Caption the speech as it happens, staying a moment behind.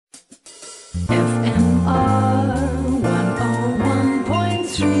FMR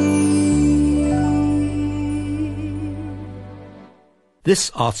 101.3.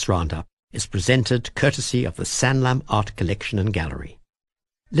 This Arts Roundup is presented courtesy of the Sanlam Art Collection and Gallery.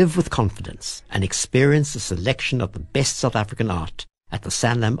 Live with confidence and experience a selection of the best South African art at the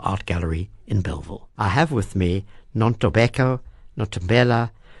Sanlam Art Gallery in Bellville. I have with me Nontobeko, Ntombela,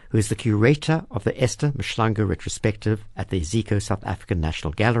 who is the curator of the Esther Mahlangu retrospective at the Zico South African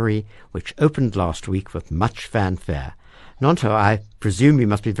National Gallery, which opened last week with much fanfare. Nonto, I presume you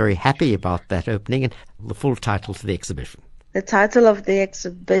must be very happy about that opening, and the full title to the exhibition. The title of the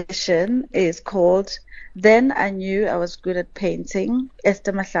exhibition is called Then I Knew I Was Good at Painting,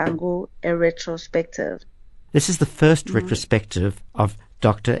 Esther Mahlangu, a Retrospective. This is the first retrospective of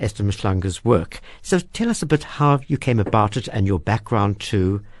Dr. Esther Mahlangu's work. So tell us a bit how you came about it and your background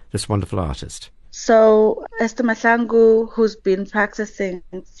to this wonderful artist. So Esther Mahlangu, who's been practicing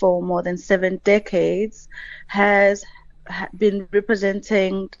for more than 7 decades, has been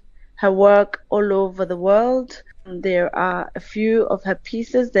representing her work all over the world. There are a few of her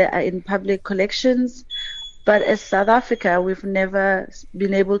pieces that are in public collections, but as South Africa, we've never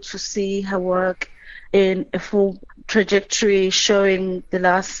been able to see her work in a full trajectory showing the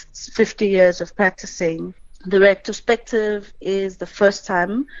last 50 years of practicing. The retrospective is the first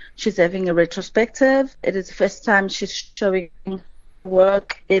time she's having a retrospective. It is the first time she's showing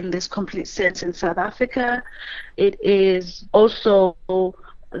work in this complete sense in South Africa. It is also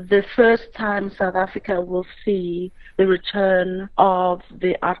the first time South Africa will see the return of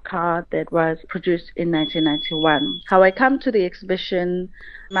the art card that was produced in 1991. How I come to the exhibition,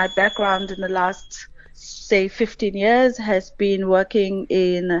 my background in the last, say, 15 years has been working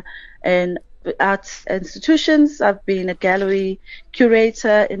in arts institutions. I've been a gallery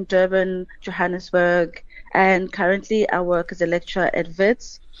curator in Durban, Johannesburg, and currently I work as a lecturer at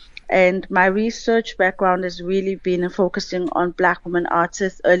WITS. And my research background has really been focusing on Black women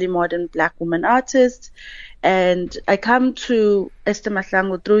artists, early modern Black women artists. And I come to Esther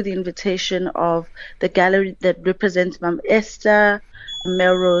Mahlangu through the invitation of the gallery that represents Mam Esther,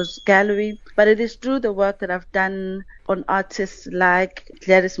 Melrose Gallery. But it is through the work that I've done on artists like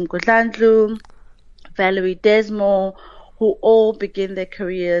Gladys Mkudlandlu, Valerie Desmond, who all begin their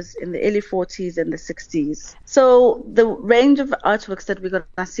careers in the early 40s and the 60s. So the range of artworks that we're going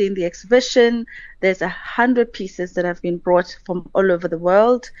to see in the exhibition, there's 100 pieces that have been brought from all over the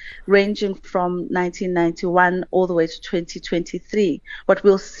world, ranging from 1991 all the way to 2023. What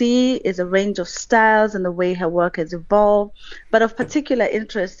we'll see is a range of styles and the way her work has evolved. But of particular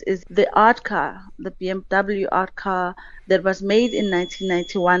interest is the art car, the BMW art car that was made in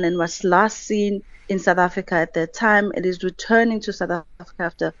 1991 and was last seen in South Africa at that time. It is returning to South Africa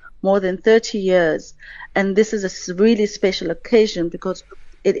after more than 30 years. And this is a really special occasion because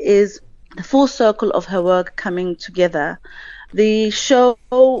it is the full circle of her work coming together. The show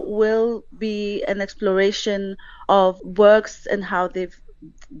will be an exploration of works and how they've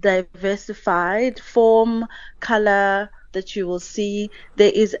diversified form, color, that you will see.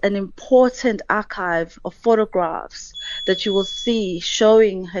 There is an important archive of photographs that you will see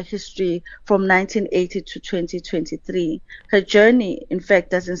showing her history from 1980 to 2023. Her journey, in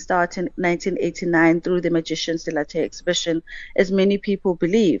fact, doesn't start in 1989 through the Magician's de la Terre exhibition, as many people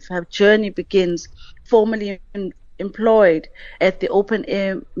believe. Her journey begins formally employed at the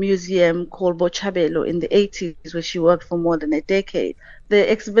open-air museum called Bochabelo in the 80s, where she worked for more than a decade. The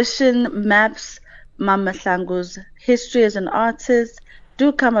exhibition maps Mam Mahlangu's history as an artist.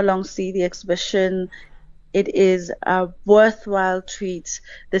 Do come along, see the exhibition. It is a worthwhile treat.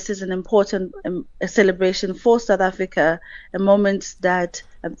 This is an important a celebration for South Africa, a moment that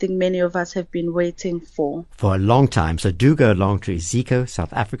I think many of us have been waiting for a long time. So do go along to Zico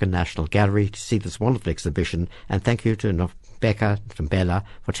South African National Gallery to see this wonderful exhibition. And thank you to Ntombela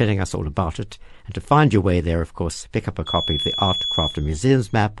for telling us all about it. And to find your way there, of course, pick up a copy of the Art, Craft and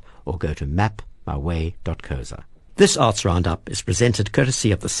Museums map or go to mapmyway.coza. This Arts Roundup is presented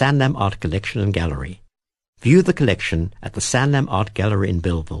courtesy of the Sanlam Art Collection and Gallery. View the collection at the Sanlam Art Gallery in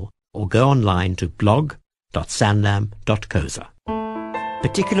Bellville or go online to blog.sanlam.coza.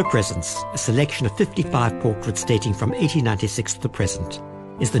 Particular Presence, a selection of 55 portraits dating from 1896 to the present,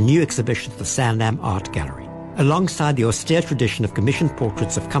 is the new exhibition at the Sanlam Art Gallery. Alongside the austere tradition of commissioned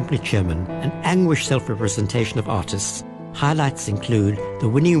portraits of company chairmen and anguished self-representation of artists, highlights include the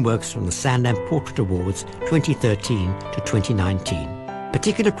winning works from the Sanlam Portrait Awards 2013 to 2019.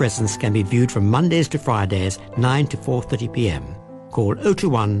 Particular Presence can be viewed from Mondays to Fridays, 9 to 4:30 p.m. Call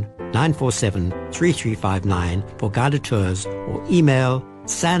 021-947-3359 for guided tours or email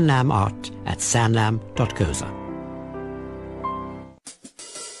sanlamart@sanlam.coza.